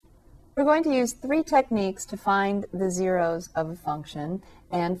We're going to use three techniques to find the zeros of a function.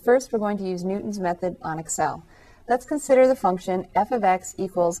 And first, we're going to use Newton's method on Excel. Let's consider the function f of x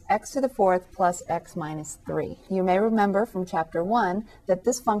equals x to the fourth plus x minus 3. You may remember from chapter 1 that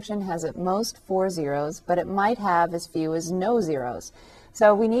this function has at most 4 zeros, but it might have as few as no zeros.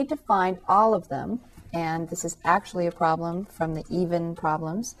 So we need to find all of them, and this is actually a problem from the even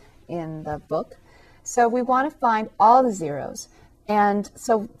problems in the book. So we want to find all the zeros. And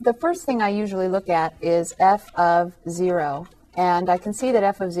so the first thing I usually look at is f of 0. And I can see that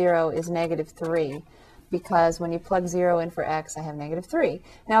f of 0 is negative 3, because when you plug 0 in for x, I have negative 3.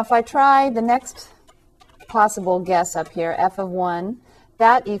 Now, if I try the next possible guess up here, f of 1,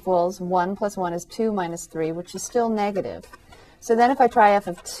 that equals 1 plus 1 is 2 minus 3, which is still negative. So then if I try f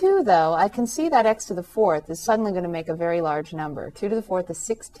of 2, though, I can see that x to the fourth is suddenly going to make a very large number. 2 to the fourth is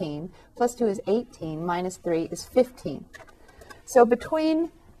 16, plus 2 is 18, minus 3 is 15. So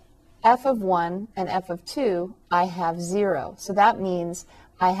between f of 1 and f of 2, I have 0. So that means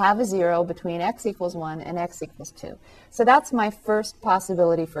I have a 0 between x equals 1 and x equals 2. So that's my first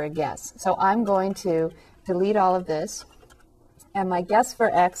possibility for a guess. So I'm going to delete all of this, and my guess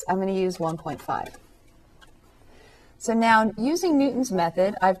for x, I'm going to use 1.5. So now, using Newton's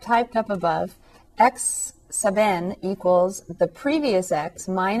method, I've typed up above x sub n equals the previous x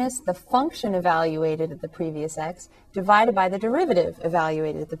minus the function evaluated at the previous x divided by the derivative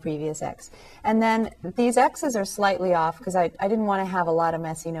evaluated at the previous x. And then these x's are slightly off because I didn't want to have a lot of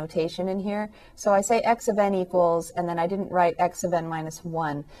messy notation in here. So I say x of n equals, and then I didn't write x of n minus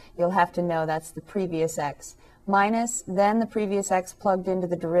 1. You'll have to know that's the previous x. Minus then the previous x plugged into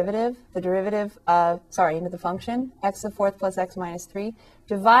the derivative into the function, x to the fourth plus x minus 3,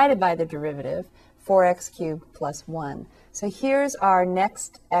 divided by the derivative, 4x cubed plus 1. So here's our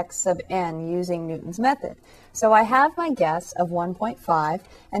next x sub n using Newton's method. So I have my guess of 1.5,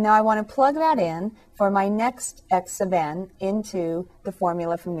 and now I want to plug that in for my next x sub n into the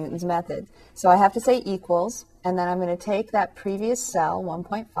formula from Newton's method. So I have to say equals, and then I'm going to take that previous cell,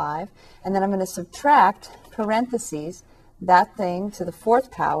 1.5, and then I'm going to subtract parentheses, that thing to the fourth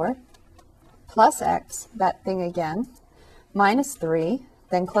power, plus x, that thing again, minus 3,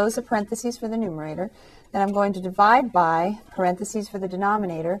 then close the parentheses for the numerator. Then I'm going to divide by parentheses for the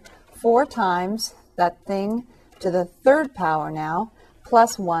denominator 4 times that thing to the third power now,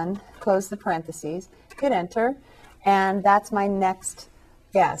 plus 1, close the parentheses, hit enter, and that's my next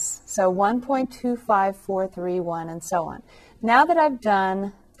guess. So 1.25431 and so on. Now that I've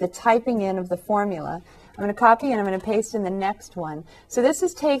done the typing in of the formula, I'm going to copy and I'm going to paste in the next one. So this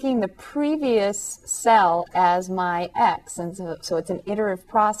is taking the previous cell as my x, and so it's an iterative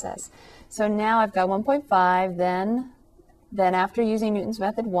process. So now I've got 1.5, then after using Newton's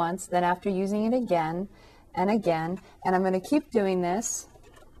method once, then after using it again and again, and I'm going to keep doing this,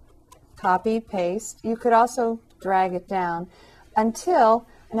 copy, paste. You could also drag it down until,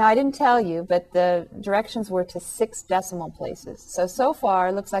 now I didn't tell you, but the directions were to 6 decimal places. So far,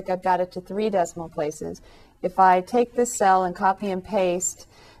 it looks like I've got it to 3 decimal places. If I take this cell and copy and paste,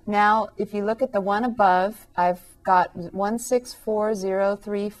 now if you look at the one above, I've got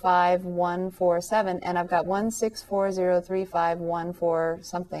 164035147, and I've got 1640351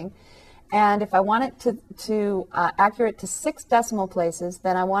 something. And if I want it to accurate to 6 decimal places,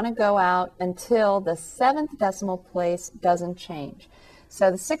 then I want to go out until the 7th decimal place doesn't change. So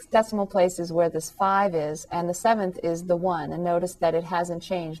the 6th decimal place is where this 5 is, and the 7th is the 1. And notice that it hasn't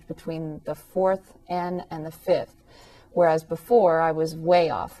changed between the 4th n and the 5th, whereas before I was way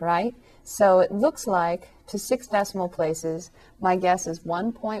off, right? So it looks like to 6 decimal places, my guess is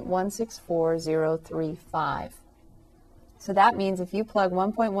 1.164035. So that means if you plug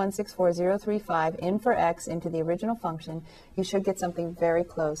 1.164035 in for x into the original function, you should get something very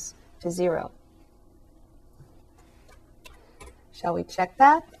close to 0. Shall we check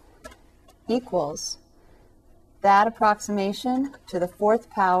that? Equals that approximation to the fourth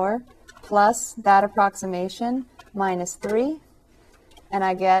power plus that approximation minus 3, and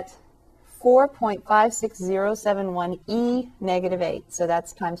I get 4.56071e negative 8. So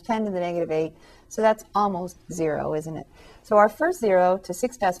that's times 10 to the negative 8. So that's almost 0, isn't it? So our first 0 to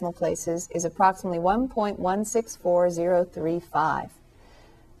 6 decimal places is approximately 1.164035.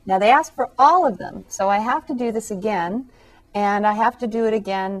 Now they ask for all of them, so I have to do this again. And I have to do it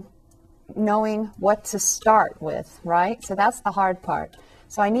again knowing what to start with, right? So that's the hard part.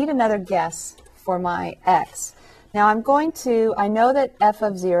 So I need another guess for my x. Now I'm going to, I know that f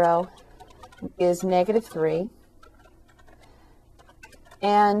of 0 is negative 3.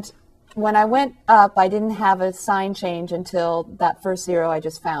 And when I went up, I didn't have a sign change until that first 0 I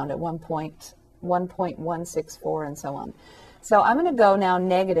just found at 1.164 and so on. So I'm going to go now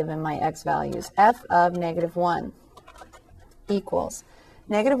negative in my x values. F of negative 1 equals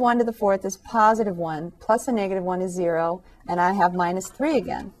negative 1 to the fourth is positive 1, plus a negative 1 is 0, and I have minus 3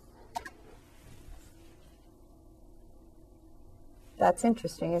 again. That's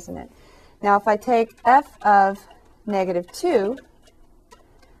interesting, isn't it? Now, if I take f of negative 2,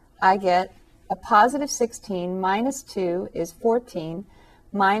 I get a positive 16 minus 2 is 14,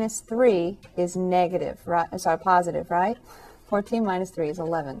 minus 3 is negative, right? Sorry, positive, right? 14 minus 3 is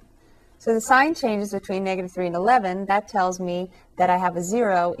 11. So the sign changes between negative 3 and 11. That tells me that I have a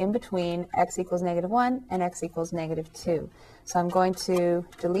 0 in between x equals negative 1 and x equals negative 2. So I'm going to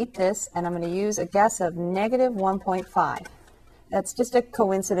delete this, and I'm going to use a guess of negative 1.5. That's just a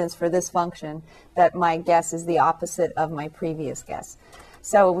coincidence for this function that my guess is the opposite of my previous guess.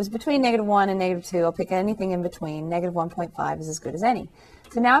 So it was between negative 1 and negative 2. I'll pick anything in between. Negative 1.5 is as good as any.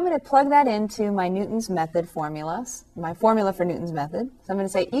 So now I'm going to plug that into my Newton's method formulas, my formula for Newton's method. So I'm going to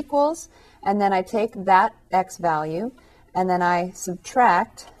say equals, and then I take that x value, and then I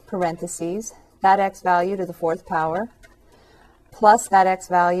subtract, parentheses, that x value to the fourth power, plus that x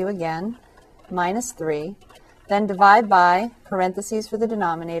value again, minus 3, then divide by, parentheses for the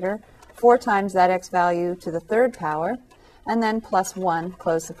denominator, 4 times that x value to the third power, and then plus 1,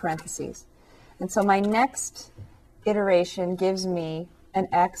 close the parentheses. And so my next iteration gives me an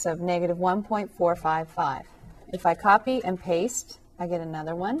x of negative 1.455. If I copy and paste, I get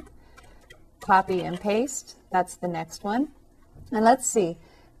another one. Copy and paste, that's the next one. And let's see,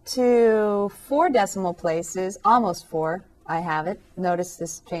 to 4 decimal places, almost 4, I have it. Notice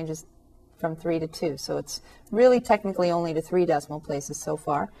this changes from 3 to 2, so it's really technically only to 3 decimal places so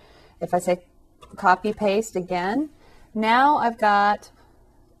far. If I say copy paste again, now I've got,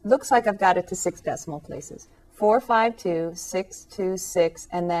 looks like I've got it to 6 decimal places. 452, 626,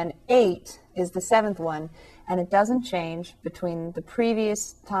 and then 8 is the 7th one, and it doesn't change between the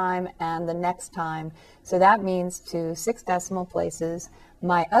previous time and the next time. So that means to 6 decimal places.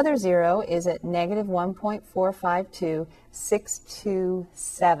 My other 0 is at negative 1.452,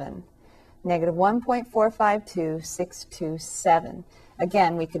 627. Negative 1.452, 627.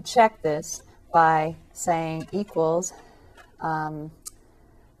 Again, we could check this by saying equals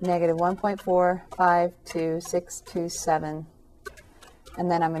negative 1.452,627,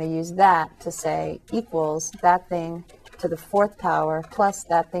 and then I'm going to use that to say equals that thing to the fourth power plus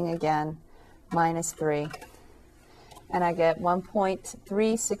that thing again, minus 3. And I get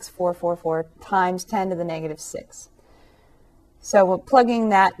 1.36444 times 10 to the negative 6. So plugging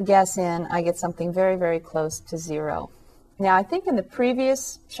that guess in, I get something very, very close to 0. Now, I think in the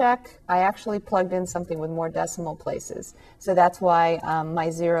previous check, I actually plugged in something with more decimal places. So that's why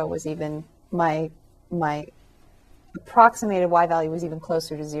my 0 was even, my approximated y value was even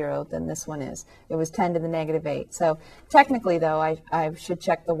closer to 0 than this one is. It was 10 to the negative 8. So technically, though, I should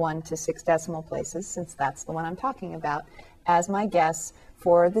check the 1 to 6 decimal places, since that's the one I'm talking about, as my guess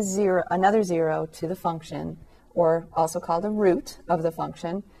for the 0, another 0 to the function, or also called a root of the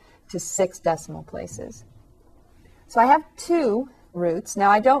function, to 6 decimal places. So I have 2 roots. Now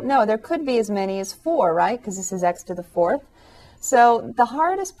I don't know, there could be as many as 4, right? Because this is x to the fourth. So the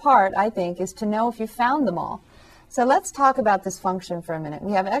hardest part, I think, is to know if you found them all. So let's talk about this function for a minute.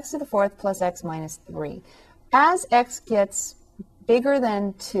 We have x to the fourth plus x minus 3. As x gets bigger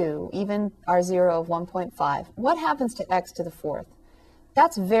than 2, even our 0 of 1.5, what happens to x to the fourth?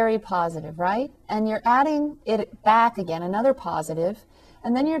 That's very positive, right? And you're adding it back again, another positive,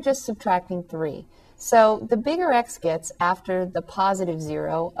 and then you're just subtracting 3. So the bigger x gets after the positive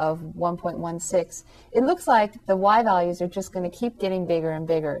 0 of 1.16, it looks like the y values are just going to keep getting bigger and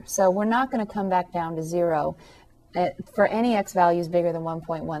bigger. So we're not going to come back down to 0 for any x values bigger than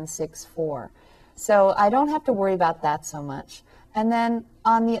 1.164. So I don't have to worry about that so much. And then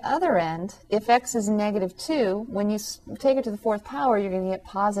on the other end, if x is negative 2, when you take it to the fourth power, you're going to get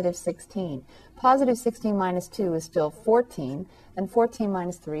positive 16. Positive 16 minus 2 is still 14, and 14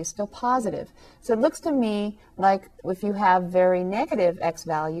 minus 3 is still positive. So it looks to me like if you have very negative x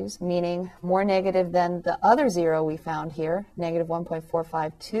values, meaning more negative than the other 0 we found here, negative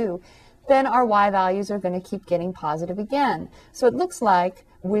 1.452, then our y values are going to keep getting positive again. So it looks like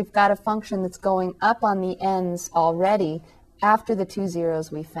we've got a function that's going up on the ends already after the 2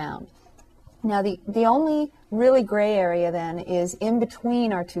 zeros we found. Now the only really gray area then is in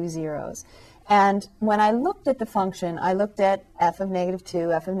between our 2 zeros. And when I looked at the function, I looked at f of negative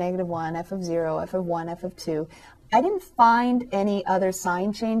 2, f of negative 1, f of 0, f of 1, f of 2. I didn't find any other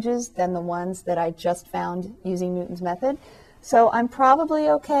sign changes than the ones that I just found using Newton's method. So I'm probably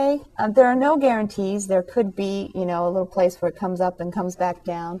okay. There are no guarantees. There could be, a little place where it comes up and comes back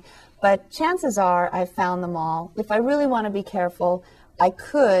down. but chances are I've found them all. If I really want to be careful, I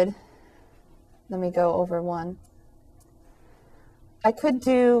could, let me go over one. I could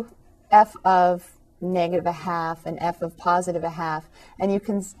do f of negative a half and f of positive a half, and you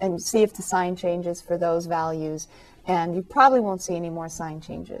can see if the sign changes for those values, and you probably won't see any more sign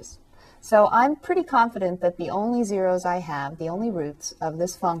changes. So I'm pretty confident that the only zeros I have, the only roots of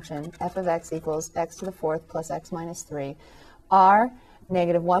this function, f of x equals x to the fourth plus x minus 3, are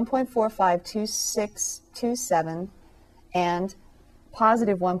negative 1.452627 and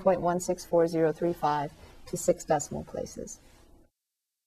positive 1.164035 to 6 decimal places.